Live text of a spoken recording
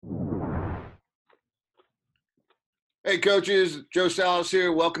Hey, coaches, Joe Salas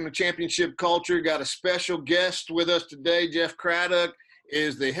here. Welcome to Championship Culture. Got a special guest with us today. Jeff Craddock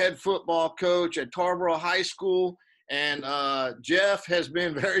is the head football coach at Tarboro High School. And Jeff has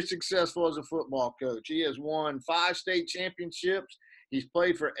been very successful as a football coach. He has won 5 state championships. He's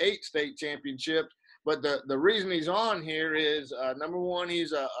played for 8 state championships. But the reason he's on here is, number one,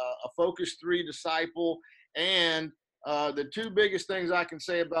 he's a Focus 3 disciple, and the two biggest things I can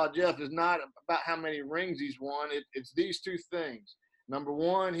say about Jeff is not about how many rings he's won. It's these two things. Number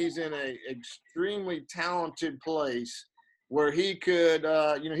one, he's in a extremely talented place where he could,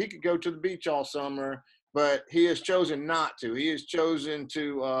 he could go to the beach all summer, but he has chosen not to. He has chosen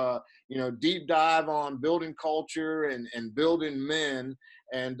to, deep dive on building culture and building men.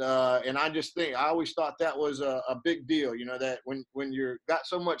 And I just think I always thought that was a big deal. You know, that when you're got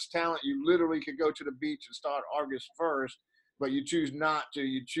so much talent, you literally could go to the beach and start August 1st, but you choose not to.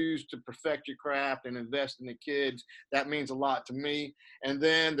 You choose to perfect your craft and invest in the kids. That means a lot to me. And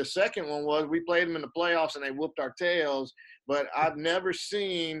then the second one was we played them in the playoffs and they whooped our tails. But I've never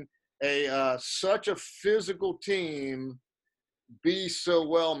seen a such a physical team be so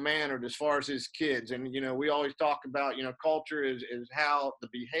well mannered as far as his kids. And we always talk about, culture is how the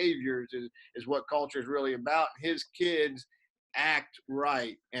behaviors is what culture is really about. His kids act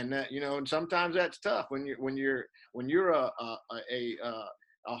right, and that, and sometimes that's tough when you're a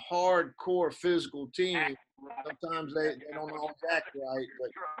hardcore physical team. Sometimes they don't always act right,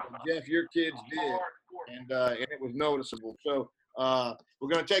 but Jeff, your kids did, and it was noticeable. So we're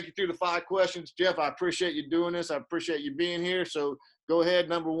going to take you through the 5 questions. Jeff, I appreciate you doing this. I appreciate you being here. So go ahead.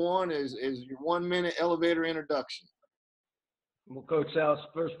 Number one is your 1-minute elevator introduction. Well, Coach South,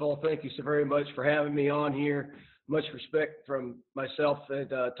 first of all, thank you so very much for having me on here. Much respect from myself and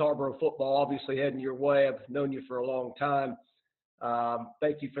Tarboro football, obviously heading your way. I've known you for a long time.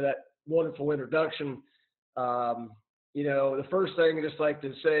 Thank you for that wonderful introduction. The first thing I just like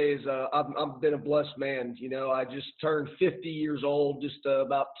to say is I've been a blessed man. I just turned 50 years old just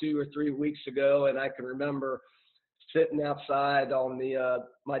about 2 or 3 weeks ago, and I can remember sitting outside on the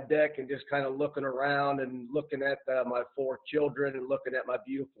my deck and just kind of looking around and looking at my 4 children and looking at my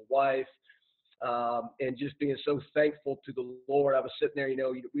beautiful wife, and just being so thankful to the Lord. I was sitting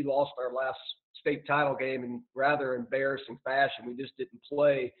there, we lost our last state title game in rather embarrassing fashion. We just didn't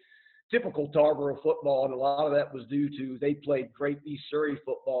play typical Tarboro football, and a lot of that was due to they played great East Surrey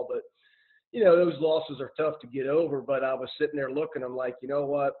football, but those losses are tough to get over. But I was sitting there looking, I'm like, you know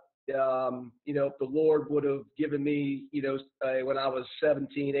what, if the Lord would have given me, when I was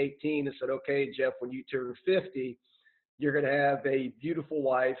 17, 18, and said, okay, Jeff, when you turn 50, you're going to have a beautiful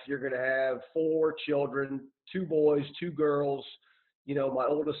wife, you're going to have 4 children, 2 boys, 2 girls, my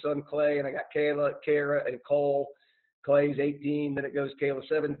oldest son Clay, and I got Kayla, Kara, and Cole. Clay's 18, then it goes Kayla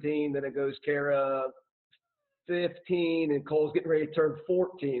 17, then it goes Kara 15, and Cole's getting ready to turn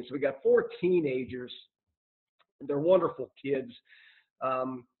 14. So we got 4 teenagers. They're wonderful kids.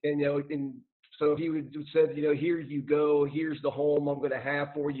 And so he would said, here you go, here's the home I'm going to have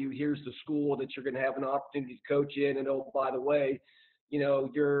for you, here's the school that you're going to have an opportunity to coach in, and oh, by the way,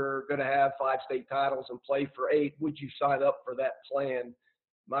 you're going to have 5 state titles and play for 8. Would you sign up for that plan?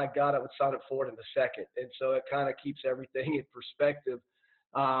 My God, I would sign up for it in a second. And so it kind of keeps everything in perspective.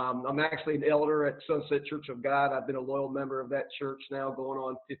 I'm actually an elder at Sunset Church of God. I've been a loyal member of that church now going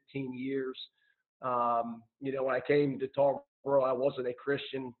on 15 years. When I came to Tarboro, I wasn't a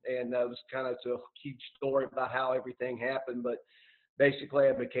Christian, and it was kind of a huge story about how everything happened. But basically,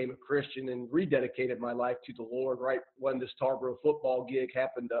 I became a Christian and rededicated my life to the Lord right when this Tarboro football gig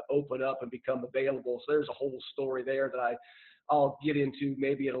happened to open up and become available. So there's a whole story there that I'll get into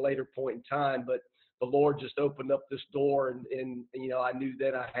maybe at a later point in time, but the Lord just opened up this door, and I knew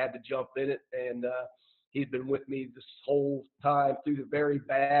that I had to jump in it, and He's been with me this whole time through the very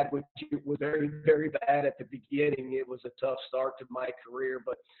bad, which it was very, very bad at the beginning. It was a tough start to my career,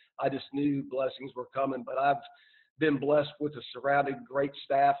 but I just knew blessings were coming. But I've been blessed with a surrounding great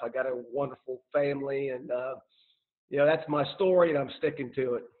staff. I got a wonderful family, and that's my story, and I'm sticking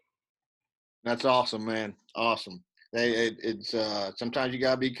to it. That's awesome, man. Awesome. It's sometimes you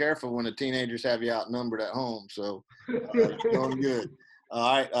gotta be careful when the teenagers have you outnumbered at home. So it's going good.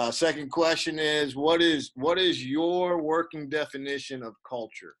 All right. Second question is, what is your working definition of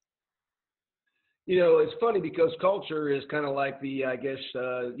culture? It's funny because culture is kind of like I guess,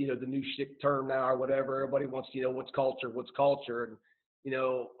 the new shit term now or whatever. Everybody wants to know what's culture. And,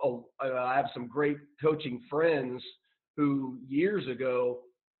 I have some great coaching friends who years ago,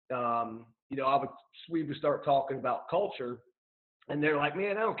 we would start talking about culture, and they're like,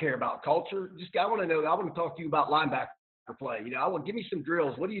 man, I don't care about culture. I want to talk to you about linebackers. play. I want give me some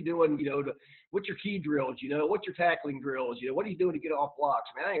drills. What are you doing? What's your key drills? What's your tackling drills? What are you doing to get off blocks?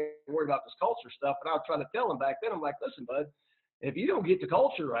 I mean, I ain't worried about this culture stuff. And I was trying to tell him back then. I'm like, listen, bud, if you don't get the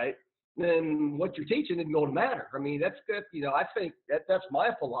culture right, then what you're teaching isn't going to matter. I mean, that's good. I think that's my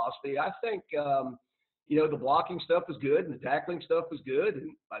philosophy. I think the blocking stuff is good and the tackling stuff is good.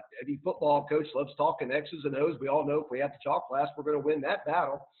 And any football coach loves talking X's and O's. We all know if we have the chalk class, we're going to win that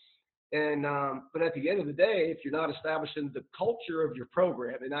battle. And but at the end of the day, if you're not establishing the culture of your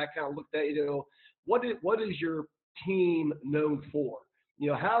program, and I kind of looked at, what is your team known for?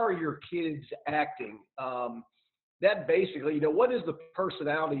 How are your kids acting? That basically, what is the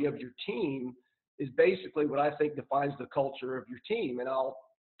personality of your team is basically what I think defines the culture of your team. And I'll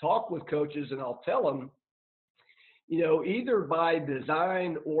talk with coaches and I'll tell them, either by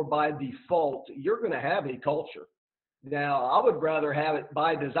design or by default, you're going to have a culture. Now, I would rather have it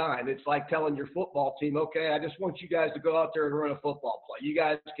by design. It's like telling your football team, okay, I just want you guys to go out there and run a football play. You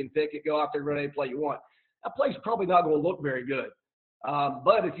guys can pick it, go out there and run any play you want. That play's probably not going to look very good.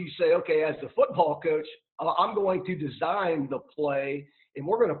 But if you say, okay, as the football coach, I'm going to design the play and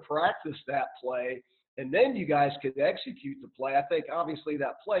we're going to practice that play, and then you guys can execute the play, I think obviously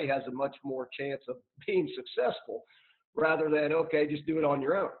that play has a much more chance of being successful rather than, okay, just do it on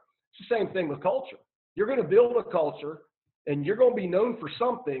your own. It's the same thing with culture. You're going to build a culture and you're going to be known for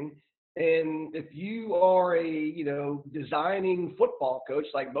something. And if you are a, designing football coach,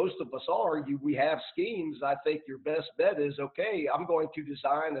 like most of us are, we have schemes. I think your best bet is, okay, I'm going to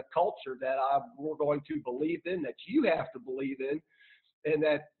design a culture that we're going to believe in, that you have to believe in, and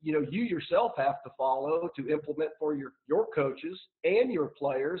that, you yourself have to follow to implement for your coaches and your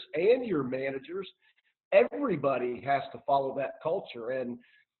players and your managers. Everybody has to follow that culture. And,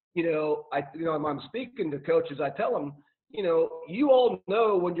 I'm speaking to coaches, I tell them, you all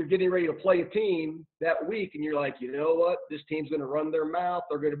know when you're getting ready to play a team that week and you're like, you know what, this team's going to run their mouth.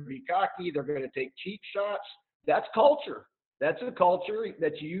 They're going to be cocky. They're going to take cheap shots. That's culture. That's a culture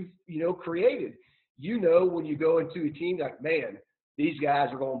that you've, created. When you go into a team like, man, these guys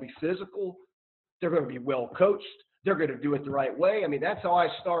are going to be physical. They're going to be well coached. They're going to do it the right way. I mean, that's how I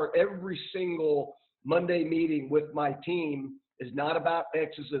start every single Monday meeting with my team. Is not about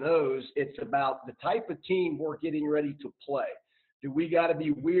X's and O's. It's about the type of team we're getting ready to play. Do we got to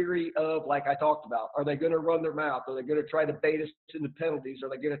be weary of, like I talked about, are they going to run their mouth? Are they going to try to bait us into penalties? Are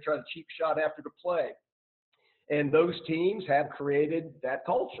they going to try to cheap shot after the play? And those teams have created that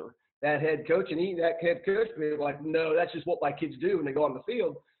culture. That head coach that head coach be like, no, that's just what my kids do when they go on the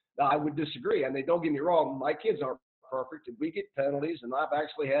field. I would disagree. I mean, don't get me wrong. My kids aren't perfect, and we get penalties, and I've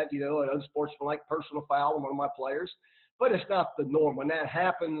actually had, an unsportsmanlike personal foul on one of my players. But it's not the norm. When that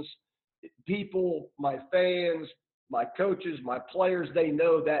happens, people, my fans, my coaches, my players, they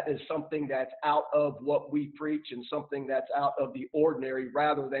know that is something that's out of what we preach and something that's out of the ordinary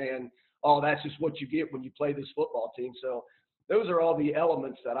rather than, oh, that's just what you get when you play this football team. So those are all the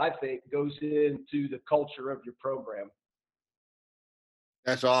elements that I think goes into the culture of your program.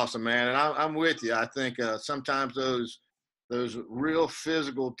 That's awesome, man. And I'm with you. I think sometimes those real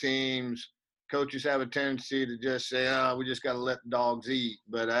physical teams, coaches have a tendency to just say, oh, we just got to let the dogs eat.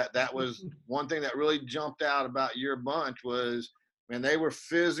 But that was one thing that really jumped out about your bunch was, man, they were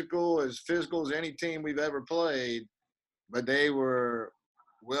physical as any team we've ever played, but they were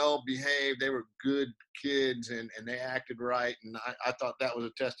well behaved. They were good kids and they acted right. And I thought that was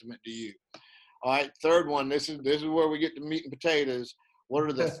a testament to you. All right, third one. This is where we get to meat and potatoes. What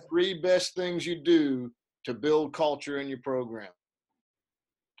are the three best things you do to build culture in your program?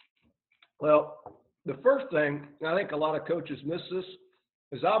 Well, the first thing, and I think a lot of coaches miss this,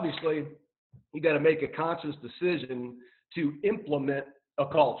 is obviously you got to make a conscious decision to implement a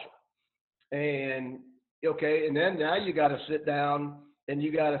culture. And, okay, and then now you got to sit down and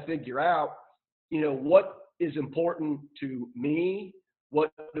you got to figure out, what is important to me,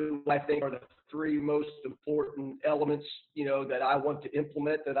 what do I think are the three most important elements, that I want to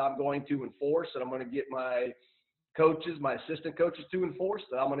implement, that I'm going to enforce, and I'm going to get my coaches, my assistant coaches to enforce,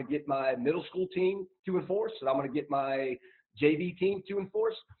 that I'm going to get my middle school team to enforce, that I'm going to get my JV team to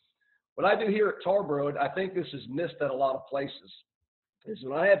enforce. What I do here at Tarboro, I think this is missed at a lot of places, is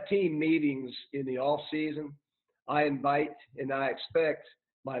when I have team meetings in the off season, I invite and I expect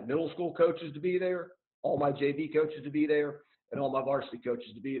my middle school coaches to be there, all my JV coaches to be there, and all my varsity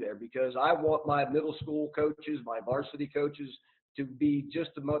coaches to be there, because I want my middle school coaches, my varsity coaches to be just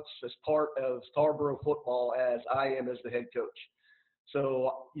as much as part of Tarboro football as I am as the head coach.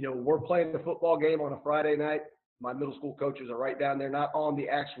 So, we're playing the football game on a Friday night. My middle school coaches are right down there, not on the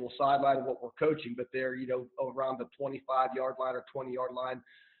actual sideline of what we're coaching, but they're, around the 25-yard line or 20-yard line,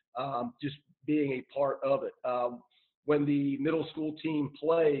 just being a part of it. when the middle school team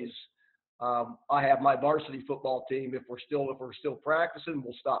plays, I have my varsity football team. If we're still practicing,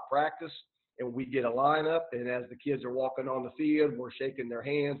 we'll stop practice and we get a lineup. And as the kids are walking on the field, we're shaking their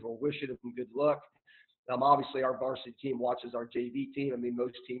hands, we're wishing them good luck. Obviously, our varsity team watches our JV team. I mean,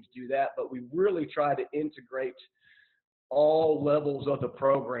 most teams do that, but we really try to integrate all levels of the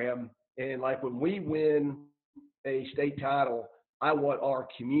program. And like when we win a state title, I want our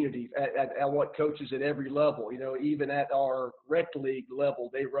community, I want coaches at every level, you know, even at our rec league level,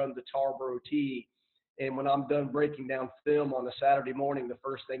 they run the Tarboro T. And when I'm done breaking down film on a Saturday morning, the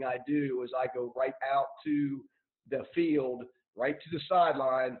first thing I do is I go right out to the field, right to the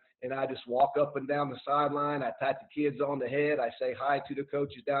sideline, and I just walk up and down the sideline. I pat the kids on the head. I say hi to the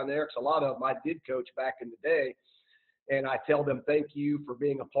coaches down there, because a lot of them I did coach back in the day. And I tell them, thank you for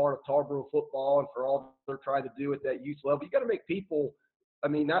being a part of Tarboro football and for all they're trying to do at that youth level. You got to make people, I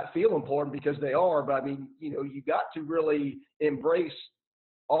mean, not feel important because they are, but I mean, you know, you got to really embrace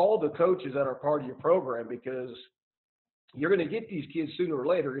all the coaches that are part of your program, because you're going to get these kids sooner or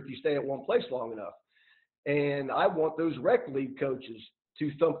later if you stay at one place long enough. And I want those rec league coaches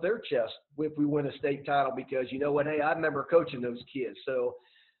to thump their chest if we win a state title, because you know what, hey, I remember coaching those kids. So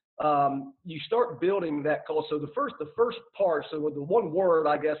you start building that culture. So the first part, so the one word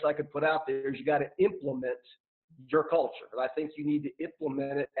I guess I could put out there is you got to implement your culture. And I think you need to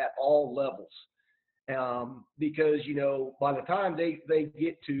implement it at all levels. Because, you know, by the time they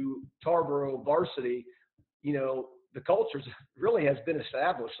get to Tarboro varsity, you know, the culture really has been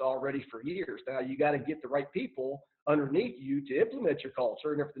established already for years. Now you got to get the right people underneath you to implement your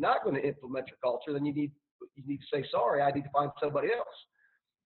culture. And if they're not going to implement your culture, then you need to say, sorry, I need to find somebody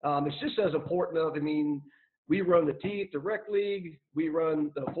else. It's just as important of, I mean, we run the T at the rec league. We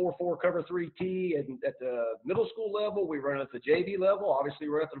run the 4-4 cover 3 T at the middle school level. We run it at the JV level. Obviously,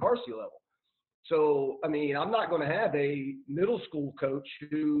 we're at the varsity level. So, I mean, I'm not going to have a middle school coach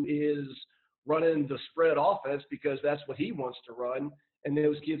who is running the spread offense because that's what he wants to run, and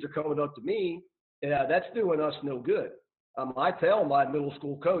those kids are coming up to me. Yeah, that's doing us no good. I tell my middle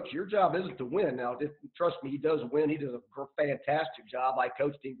school coach, your job isn't to win. Now, trust me, he does win. He does a fantastic job. I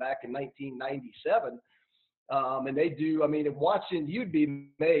coached him back in 1997. And they do, I mean, watching, you'd be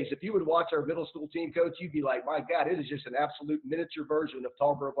amazed. If you would watch our middle school team coach, you'd be like, my God, it is just an absolute miniature version of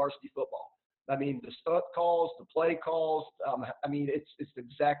Tarboro varsity football. I mean, the stunt calls, the play calls, I mean, it's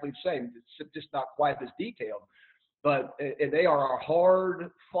exactly the same. It's just not quite as detailed. But and they are a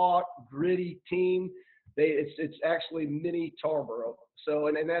hard-fought, gritty team. It's actually mini Tarboro. So,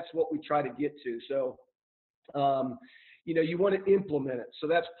 and that's what we try to get to. So, you know, you want to implement it. So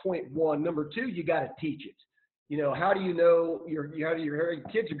that's point one. Number two, you got to teach it. You know, how do you know your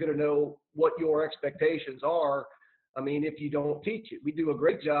kids are going to know what your expectations are? I mean, if you don't teach it, we do a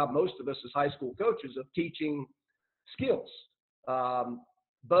great job, most of us as high school coaches, of teaching skills.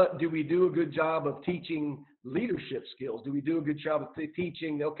 But do we do a good job of teaching leadership skills? Do we do a good job of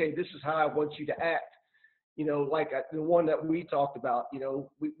teaching, okay, this is how I want you to act? You know, like the one that we talked about, you know,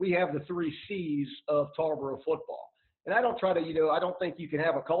 we have the 3 C's of Tarboro football. And I don't try to, you know, I don't think you can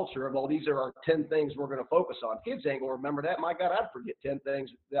have a culture of, oh, these are our 10 things we're going to focus on. Kids ain't going to remember that. My God, I'd forget 10 things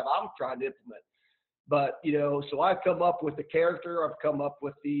that I'm trying to implement. But, you know, so I've come up with the character, I've come up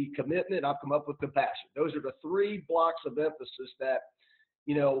with the commitment, I've come up with compassion. Those are the 3 blocks of emphasis that,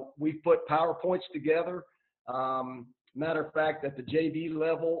 you know, we've put PowerPoints together. Matter of fact, at the JV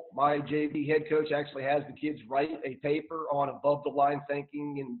level, my JV head coach actually has the kids write a paper on above the line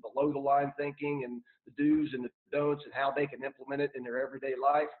thinking and below the line thinking and the do's and the don'ts and how they can implement it in their everyday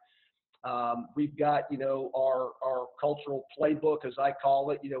life. We've got, you know, our cultural playbook, as I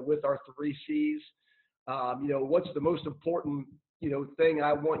call it, you know, with our 3 C's. You know, what's the most important, you know, thing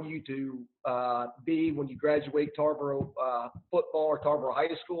I want you to be when you graduate Tarboro football or Tarboro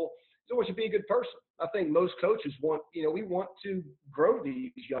High School? I want you to be a good person. I think most coaches want, you know, we want to grow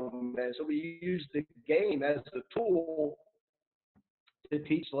these young men. So we use the game as a tool to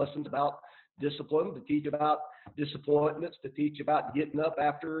teach lessons about discipline, to teach about disappointments, to teach about getting up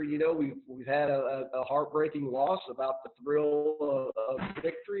after, you know, we've had a heartbreaking loss, about the thrill of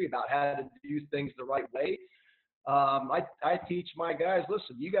victory, about how to do things the right way. I teach my guys,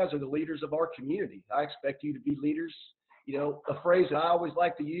 listen, you guys are the leaders of our community. I expect you to be leaders. You know, a phrase that I always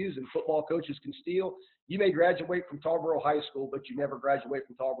like to use and football coaches can steal: you may graduate from Tarboro High School, but you never graduate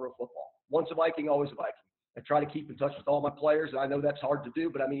from Tarboro football. Once a Viking, always a Viking. I try to keep in touch with all my players, and I know that's hard to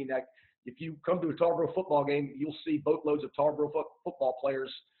do, but I mean, if you come to a Tarboro football game, you'll see boatloads of Tarboro football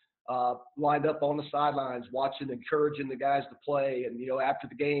players lined up on the sidelines, watching, encouraging the guys to play. And, you know, after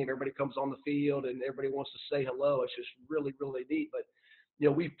the game, everybody comes on the field and everybody wants to say hello. It's just really, really neat. But, you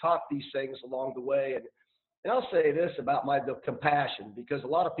know, we've taught these things along the way. And And I'll say this about the compassion, because a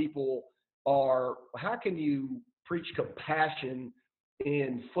lot of people are, how can you preach compassion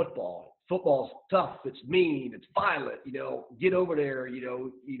in football? Football's tough. It's mean. It's violent. Get over there.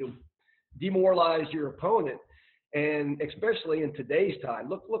 Demoralize your opponent. And especially in today's time,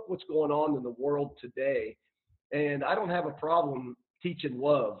 look what's going on in the world today. And I don't have a problem teaching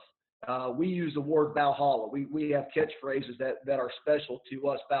love. We use the word Valhalla. We have catchphrases that are special to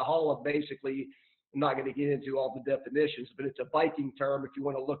us. Valhalla, basically, I'm not going to get into all the definitions, but it's a Viking term. If you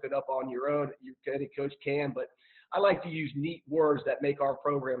want to look it up on your own, any coach can. But I like to use neat words that make our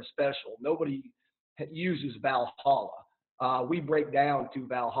program special. Nobody uses Valhalla. We break down to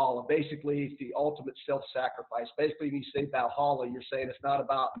Valhalla. Basically, it's the ultimate self-sacrifice. Basically, when you say Valhalla, you're saying it's not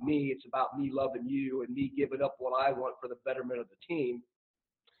about me. It's about me loving you and me giving up what I want for the betterment of the team.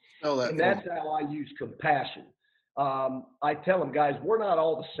 And that's how I use compassion. I tell them, guys, we're not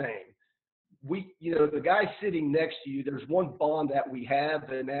all the same. The guy sitting next to you, there's one bond that we have,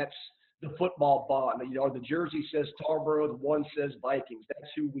 and that's the football bond. The jersey says Tarboro, the one says Vikings.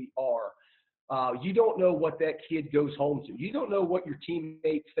 That's who we are. You don't know what that kid goes home to. You don't know what your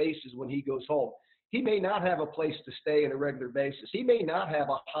teammate faces when he goes home. He may not have a place to stay on a regular basis. He may not have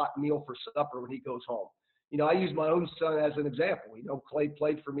a hot meal for supper when he goes home. I use my own son as an example. Clay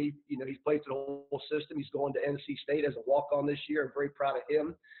played for me. He's played through the whole system. He's going to NC State as a walk-on this year. I'm very proud of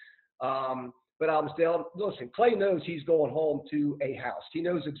him. But I was telling, listen, Clay knows he's going home to a house. He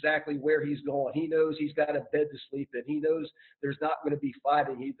knows exactly where he's going. He knows he's got a bed to sleep in. He knows there's not going to be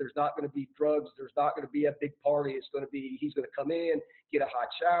fighting. There's not going to be drugs. There's not going to be a big party. He's going to come in, get a hot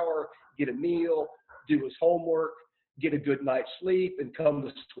shower, get a meal, do his homework, get a good night's sleep, and come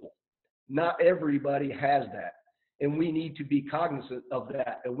to school. Not everybody has that. And we need to be cognizant of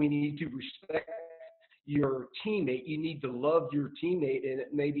that. And we need to respect your teammate. You need to love your teammate, and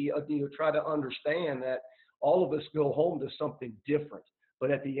maybe try to understand that all of us go home to something different.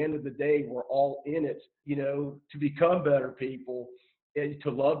 But at the end of the day, we're all in it, to become better people and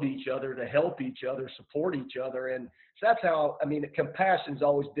to love each other, to help each other, support each other. And so that's how, compassion's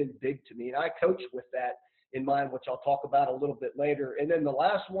always been big to me. And I coach with that in mind, which I'll talk about a little bit later. And then the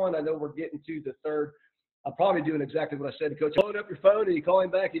last one, I know we're getting to the third. I'm probably doing exactly what I said to Coach. Load up your phone and you call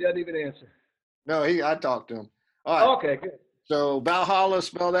him back. He doesn't even answer. No, I talked to him. All right. Okay, good. So Valhalla,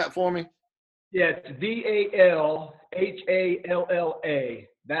 spell that for me. Yeah, it's Valhalla,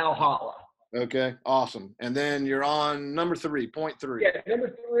 Valhalla. Okay, awesome. And then you're on number 3, point 3. Yeah,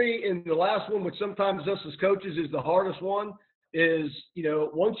 number 3, and the last one, which sometimes us as coaches is the hardest one, is,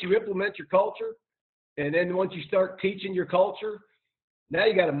 once you implement your culture, and then once you start teaching your culture, now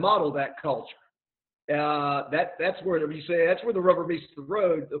you got to model that culture. That's where the rubber meets the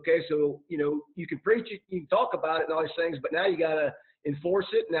road. Okay, so you can preach it, you can talk about it and all these things, but now you got to enforce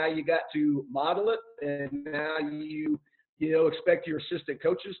it. Now you got to model it, and now you expect your assistant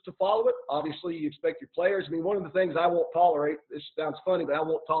coaches to follow it. Obviously, you expect your players. One of the things I won't tolerate. This sounds funny, but I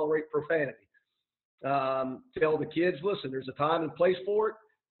won't tolerate profanity. Tell the kids, listen, there's a time and place for it.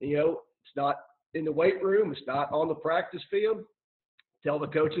 It's not in the weight room. It's not on the practice field. Tell the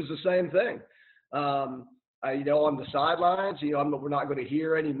coaches the same thing. On the sidelines, we're not going to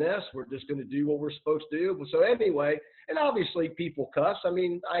hear any mess. We're just going to do what we're supposed to do. So anyway, and obviously people cuss.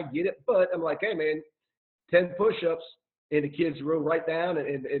 I get it, but I'm like, hey man, 10 push-ups, and the kids roll right down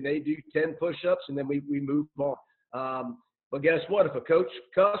and they do 10 push-ups, and then we move on. But guess what? If a coach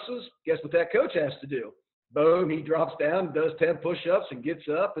cusses, guess what that coach has to do? Boom, he drops down, does 10 push-ups, and gets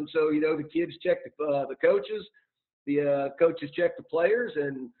up. And so, the kids check the coaches, the coaches check the players,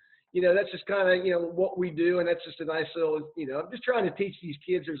 and that's just kind of, what we do. And that's just a nice little, I'm just trying to teach these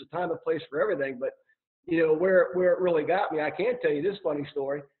kids there's a time and place for everything. But, where it really got me, I can tell you this funny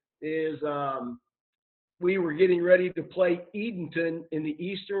story is we were getting ready to play Edenton in the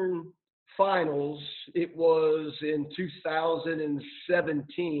Eastern Finals. It was in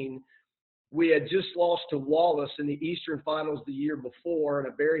 2017. We had just lost to Wallace in the Eastern Finals the year before in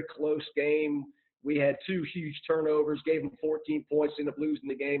a very close game. We had 2 huge turnovers, gave them 14 points, ended up losing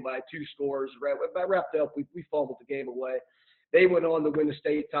the game by 2 scores. Wrapped up, we fumbled the game away. They went on to win the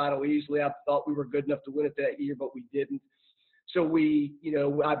state title easily. I thought we were good enough to win it that year, but we didn't. So I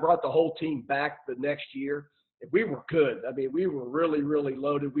brought the whole team back the next year. And we were good. We were really, really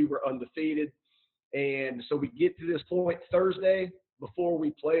loaded. We were undefeated. And so we get to this point Thursday before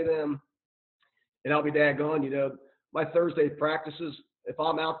we play them. And I'll be daggone, my Thursday practices, if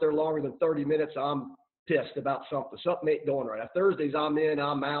I'm out there longer than 30 minutes, I'm pissed about something. Something ain't going right. Now, Thursdays, I'm in,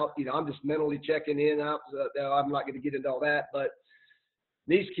 I'm out. I'm just mentally checking in, out. I'm not going to get into all that. But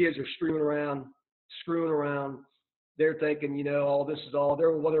these kids are screwing around. They're thinking, this is all.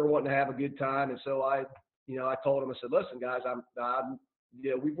 They're wanting to have a good time. And so I I told them, I said, listen, guys,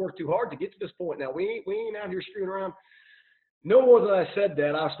 we've worked too hard to get to this point. Now we ain't out here screwing around. No more than I said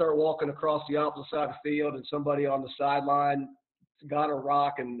that, I start walking across the opposite side of the field, and somebody on the sideline got a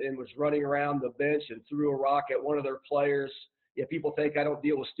rock and was running around the bench and threw a rock at one of their players. Yeah, people think I don't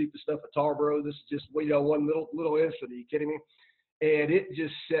deal with stupid stuff at Tarboro. This is just, one little incident. Are you kidding me? And it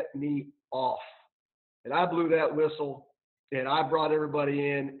just set me off. And I blew that whistle, and I brought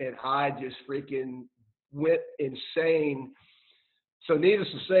everybody in, and I just freaking went insane. So needless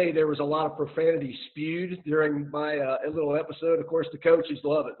to say, there was a lot of profanity spewed during my little episode. Of course, the coaches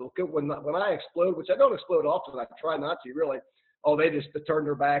love it. When I explode, which I don't explode often, I try not to really. Oh, they just turn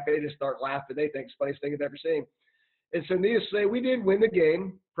their back. They just start laughing. They think it's the funniest thing I've ever seen. And so needless to say, we did win the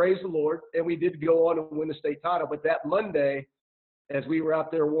game. Praise the Lord. And we did go on and win the state title. But that Monday, as we were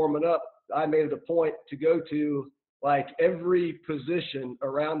out there warming up, I made it a point to go to like every position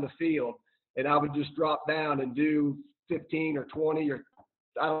around the field. And I would just drop down and do 15 or 20 or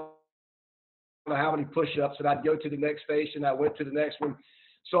I don't know how many push-ups, and I'd go to the next station. I went to the next one.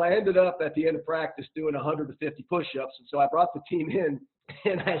 So I ended up at the end of practice doing 150 push-ups. And so I brought the team in,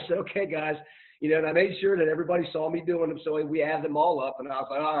 and I said, okay, guys, and I made sure that everybody saw me doing them. So we added them all up, and I was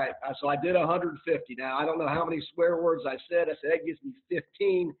like, all right. So I did 150. Now, I don't know how many swear words I said. I said, that gives me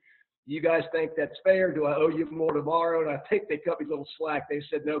 15. You guys think that's fair? Do I owe you more tomorrow? And I think they cut me a little slack. They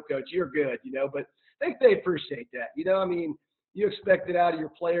said, no, coach, you're good, but I think they appreciate that. You expect it out of your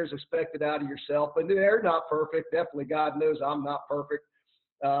players, expect it out of yourself, but they're not perfect. Definitely, God knows I'm not perfect.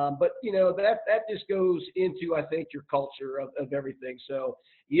 But that just goes into, I think, your culture of everything. So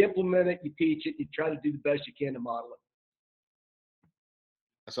you implement it, you teach it, you try to do the best you can to model it.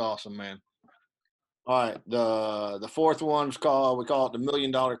 That's awesome, man. All right. The fourth one's we call it the $1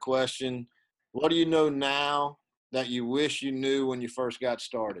 million question. What do you know now that you wish you knew when you first got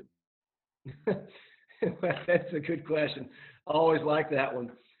started? That's a good question. I always like that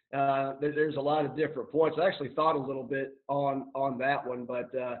one. There's a lot of different points. I actually thought a little bit on that one,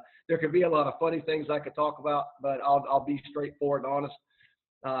 but there could be a lot of funny things I could talk about, but I'll be straightforward and honest.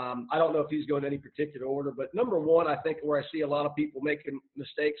 I don't know if these go in any particular order, but number one, I think where I see a lot of people making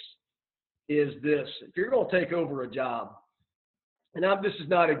mistakes is this. If you're going to take over a job, and this is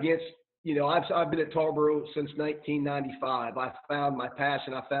not against, I've been at Tarboro since 1995. I found my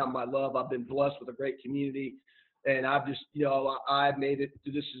passion. I found my love. I've been blessed with a great community. And I've just, I've made it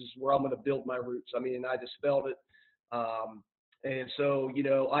to this is where I'm going to build my roots. I mean, I just felt it. And so,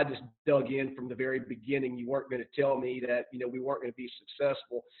 I just dug in from the very beginning. You weren't going to tell me that, we weren't going to be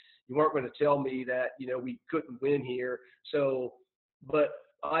successful. You weren't going to tell me that, we couldn't win here. So, but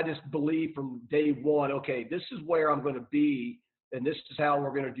I just believe from day one, okay, this is where I'm going to be, and this is how we're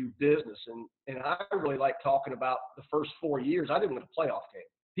going to do business. And I really like talking about the first 4 years. I didn't win a playoff game.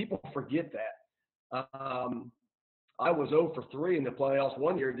 People forget that. I was 0 for 3 in the playoffs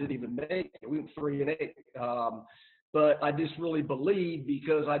one year, didn't even make it. We went 3-8. But I just really believe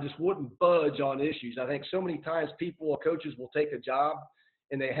because I just wouldn't budge on issues. I think so many times coaches will take a job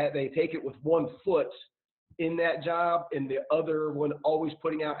and they take it with one foot in that job and the other one always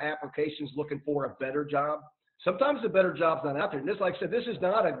putting out applications looking for a better job. Sometimes the better job's not out there. And this, like I said, this is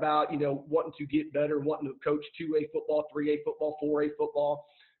not about, wanting to get better, wanting to coach 2A football, 3A football, 4A football,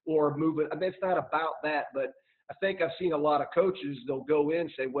 or moving. I mean, it's not about that, but I think I've seen a lot of coaches, they'll go in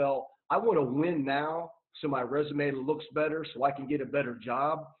and say, well, I want to win now so my resume looks better so I can get a better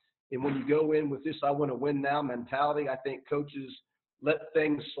job. And when you go in with this I want to win now mentality, I think coaches let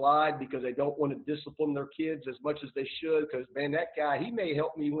things slide because they don't want to discipline their kids as much as they should because, man, that guy, he may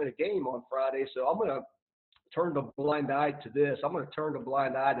help me win a game on Friday, so I'm going to turn the blind eye to this. I'm going to turn the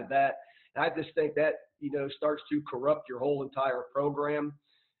blind eye to that. And I just think that, starts to corrupt your whole entire program.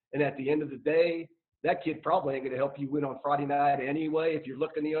 And at the end of the day, that kid probably ain't going to help you win on Friday night anyway if you're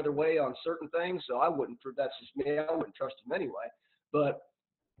looking the other way on certain things. So that's just me. I wouldn't trust him anyway. But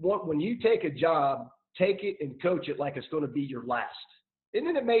when you take a job, take it and coach it like it's going to be your last. And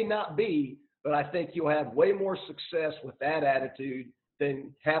then it may not be, but I think you'll have way more success with that attitude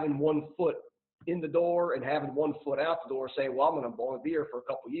than having one foot in the door and having one foot out the door saying, well, I'm going to be here for a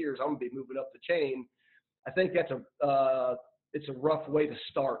couple of years. I'm going to be moving up the chain. I think it's a rough way to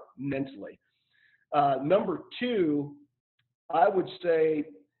start mentally. Number two, I would say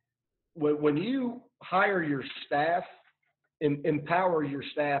when you hire your staff, empower your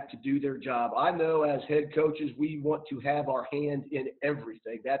staff to do their job. I know as head coaches, we want to have our hand in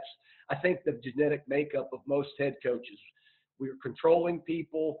everything. That's, I think, the genetic makeup of most head coaches. We're controlling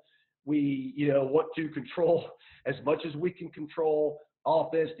people. We, want to control as much as we can control.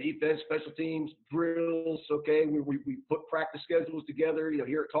 offense, defense, special teams, drills. Okay, we put practice schedules together.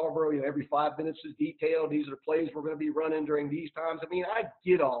 Here at Tarboro, every 5 minutes is detailed. These are the plays we're going to be running during these times. I mean, I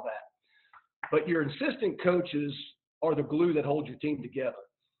get all that, but your assistant coaches are the glue that holds your team together,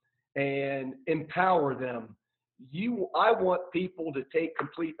 and empower them. I want people to take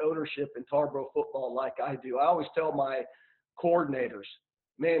complete ownership in Tarboro football like I do. I always tell my coordinators,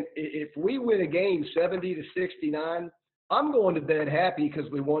 man, if we win a game 70-69, I'm going to bed happy because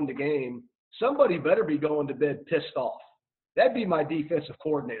we won the game. Somebody better be going to bed pissed off. That'd be my defensive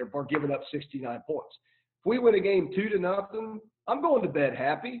coordinator for giving up 69 points. If we win a game 2-0, I'm going to bed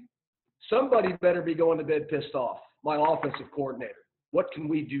happy. Somebody better be going to bed pissed off. My offensive coordinator. What can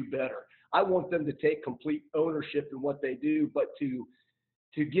we do better? I want them to take complete ownership in what they do, but to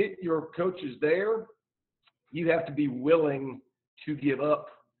get your coaches there, you have to be willing to give up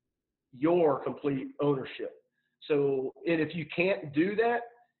your complete ownership. So, and if you can't do that,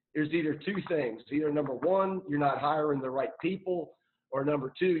 there's either two things. Either number one, you're not hiring the right people, or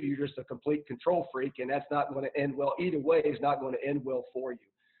number two, you're just a complete control freak, and that's not going to end well. Either way is not going to end well for you.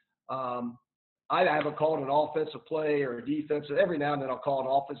 I haven't called an offensive play or a defensive. Every now and then I'll call an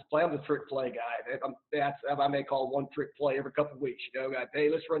offensive play. I'm the trick play guy. I may call one trick play every couple of weeks. Hey,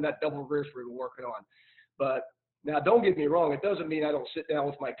 let's run that double reverse we were working on. But now, don't get me wrong. It doesn't mean I don't sit down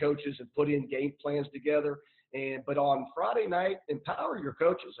with my coaches and put in game plans together. But on Friday night, empower your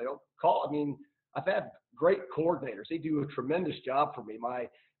coaches. I've had great coordinators. They do a tremendous job for me. My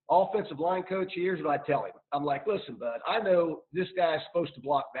offensive line coach, here's what I tell him. I'm like, listen, bud, I know this guy is supposed to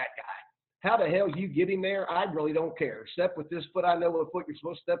block that guy. How the hell you get him there? I really don't care. Step with this foot. I know what foot you're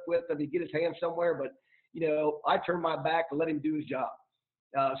supposed to step with. I mean, get his hand somewhere. But, I turn my back and let him do his job.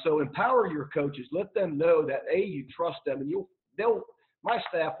 So empower your coaches. Let them know that, A, you trust them. And my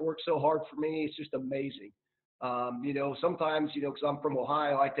staff works so hard for me. It's just amazing. Sometimes, because I'm from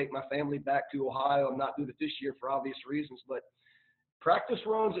Ohio, I take my family back to Ohio. I'm not doing it this year for obvious reasons. But practice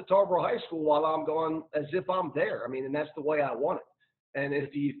runs at Tarboro High School while I'm gone as if I'm there. I mean, and that's the way I want it. And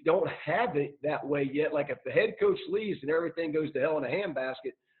if you don't have it that way yet, like if the head coach leaves and everything goes to hell in a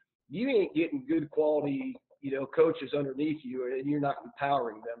handbasket, you ain't getting good quality, coaches underneath you, and you're not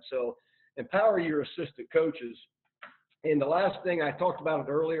empowering them. So empower your assistant coaches. And the last thing, I talked about it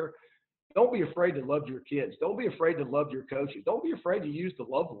earlier, don't be afraid to love your kids. Don't be afraid to love your coaches. Don't be afraid to use the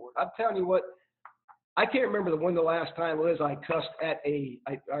love word. I'm telling you what, I can't remember when the last time was I cussed at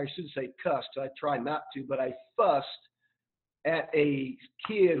I shouldn't say cussed. I try not to, but I fussed at a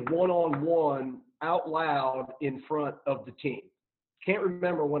kid one-on-one out loud in front of the team. Can't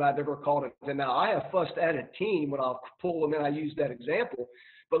remember when I've ever called it. And now I have fussed at a team when I'll pull them in. I use that example.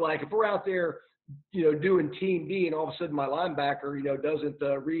 But like if we're out there, doing team B and all of a sudden my linebacker, doesn't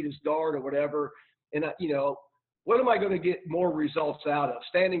read his guard or whatever. And, what am I going to get more results out of?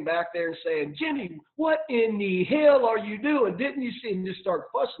 Standing back there and saying, Jimmy, what in the hell are you doing? Didn't you see him? Just start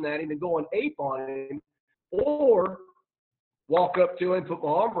fussing at him and going ape on him? Or walk up to him, put my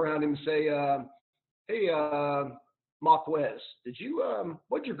arm around him and say, hey, Marquez,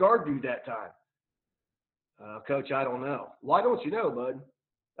 what'd your guard do that time? Coach, I don't know. Why don't you know, bud?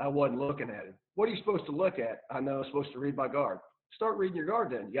 I wasn't looking at him. What are you supposed to look at? I know I'm supposed to read my guard. Start reading your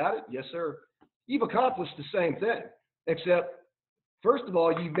guard then. You got it? Yes, sir. You've accomplished the same thing, except, first of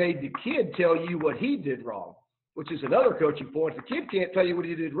all, you made the kid tell you what he did wrong, which is another coaching point. If the kid can't tell you what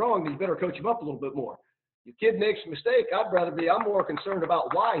he did wrong, then you better coach him up a little bit more. Your kid makes a mistake, I'm more concerned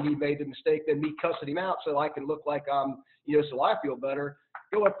about why he made the mistake than me cussing him out so I can look like I'm, so I feel better.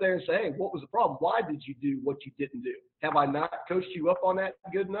 Go up there and say, hey, what was the problem? Why did you do what you didn't do? Have I not coached you up on that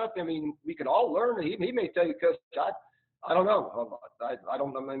good enough? I mean, we could all learn. He may tell you, Coach, I don't know. I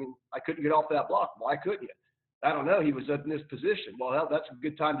don't know. I mean, I couldn't get off that block. Why couldn't you? I don't know. He was in this position. Well, hell, that's a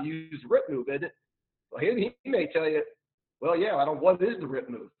good time to use the rip move, isn't it? Well, he may tell you, well, yeah, what is the rip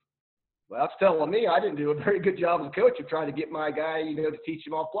move? Well, that's telling me I didn't do a very good job as a coach of trying to get my guy, to teach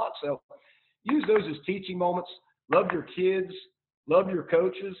him off block. So use those as teaching moments. Love your kids. Love your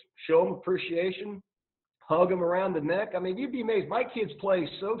coaches. Show them appreciation. Hug them around the neck. I mean, you'd be amazed. My kids play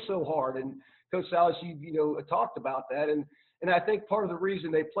so hard. And Coach Salas, you talked about that. And I think part of the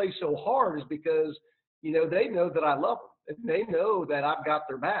reason they play so hard is because, they know that I love them. And they know that I've got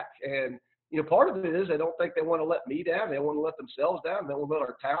their back. And, part of it is they don't think they want to let me down. They want to let themselves down. They want to let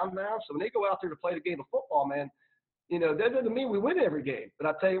our town down. So when they go out there to play the game of football, man, that doesn't mean we win every game. But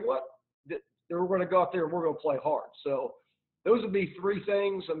I tell you what, we're going to go out there and we're going to play hard. So those would be three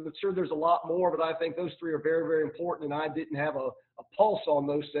things. I'm sure there's a lot more, but I think those three are very, very important. And I didn't have a pulse on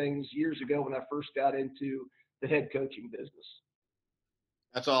those things years ago when I first got into the head coaching business.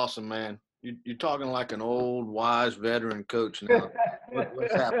 That's awesome, man. You're talking like an old, wise veteran coach now.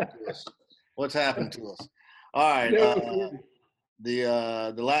 What's happened to us? What's happened to us? All right. No,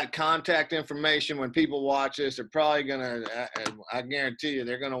 The contact information, when people watch this, they're probably gonna. I guarantee you,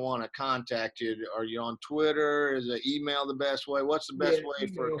 they're gonna want to contact you. Are you on Twitter? Is an email the best way? What's the best way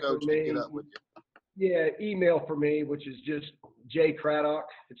for a email coach to get up with you? Yeah, email for me, which is just J Craddock.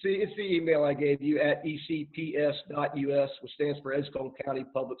 It's the email I gave you at ecps.us, which stands for Edgecombe County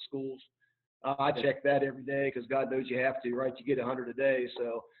Public Schools. I check that every day because God knows you have to, right? You get 100 a day,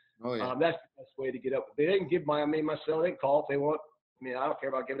 so Oh yeah. that's the best way to get up. They can give my cell. They can call if they want. I mean, I don't care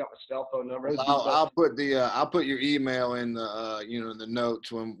about giving out my cell phone number. I'll put your email in the in the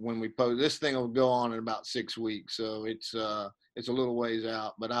notes when we post. This thing will go on in about 6 weeks, so it's a little ways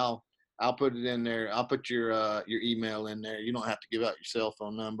out, but I'll put it in there. I'll put your email in there. You don't have to give out your cell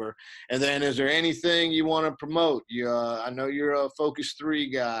phone number. And then, is there anything you want to promote? I know you're a Focus 3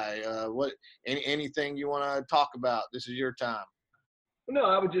 guy. Anything you want to talk about? This is your time. No,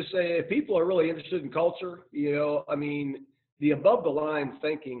 I would just say if people are really interested in culture, I mean, the above the line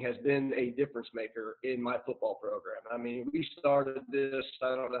thinking has been a difference maker in my football program. I mean, we started this,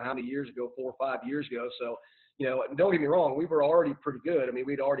 I don't know how many years ago, 4 or 5 years ago. So, don't get me wrong, we were already pretty good. I mean,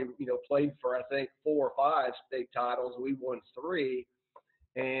 we'd already, played for, I think, 4 or 5 state titles. We won 3.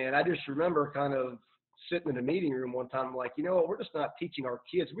 And I just remember kind of sitting in a meeting room one time, like, we're just not teaching our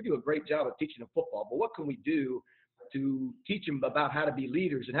kids. We do a great job of teaching them football, but what can we do to teach them about how to be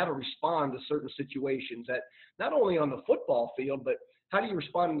leaders and how to respond to certain situations, that not only on the football field, but how do you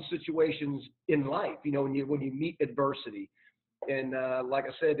respond in situations in life, when you meet adversity. And like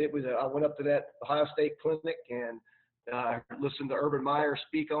I said, I went up to that Ohio State clinic and listened to Urban Meyer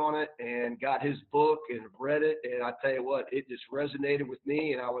speak on it and got his book and read it. And I tell you what, it just resonated with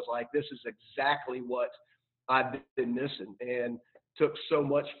me. And I was like, this is exactly what I've been missing. And took so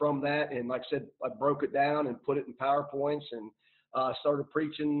much from that. And like I said, I broke it down and put it in PowerPoints and started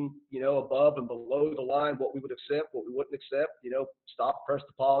preaching, above and below the line, what we would accept, what we wouldn't accept, stop, press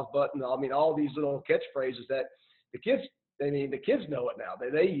the pause button. I mean, all these little catchphrases that the kids know it now.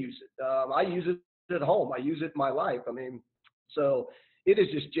 They use it. I use it at home. I use it in my life. I mean, so it is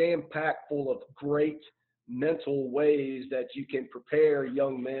just jam-packed full of great mental ways that you can prepare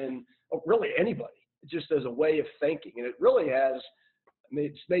young men, or really anybody, just as a way of thinking. And it really has,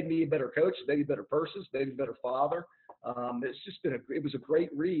 it's made me a better coach, maybe a better person, maybe a better father. It's just it was a great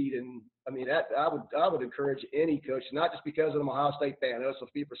read. And I mean, I would encourage any coach, not just because I'm an Ohio State fan. I know some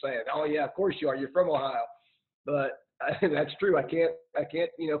people are saying, oh yeah, of course you are. You're from Ohio. But that's true. I can't,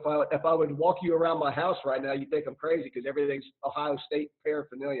 if I would walk you around my house right now, you'd think I'm crazy because everything's Ohio State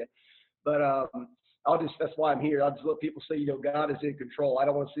paraphernalia. But that's why I'm here. I'll just let people say, God is in control. I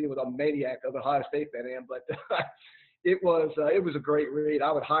don't want to see what a maniac of an Ohio State fan I am, but it was a great read.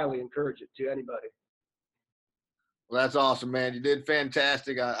 I would highly encourage it to anybody. Well, that's awesome, man. You did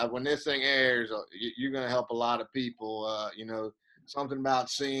fantastic. When this thing airs, you're going to help a lot of people. Something about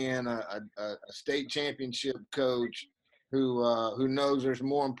seeing a state championship coach who knows there's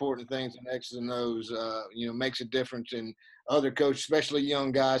more important things than X's and O's, makes a difference in other coaches, especially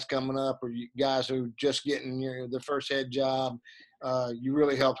young guys coming up or guys who just getting their first head job. You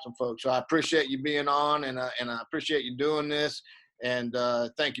really help some folks. So I appreciate you being on, and I appreciate you doing this. And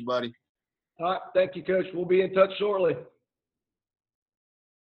thank you, buddy. All right. Thank you, Coach. We'll be in touch shortly.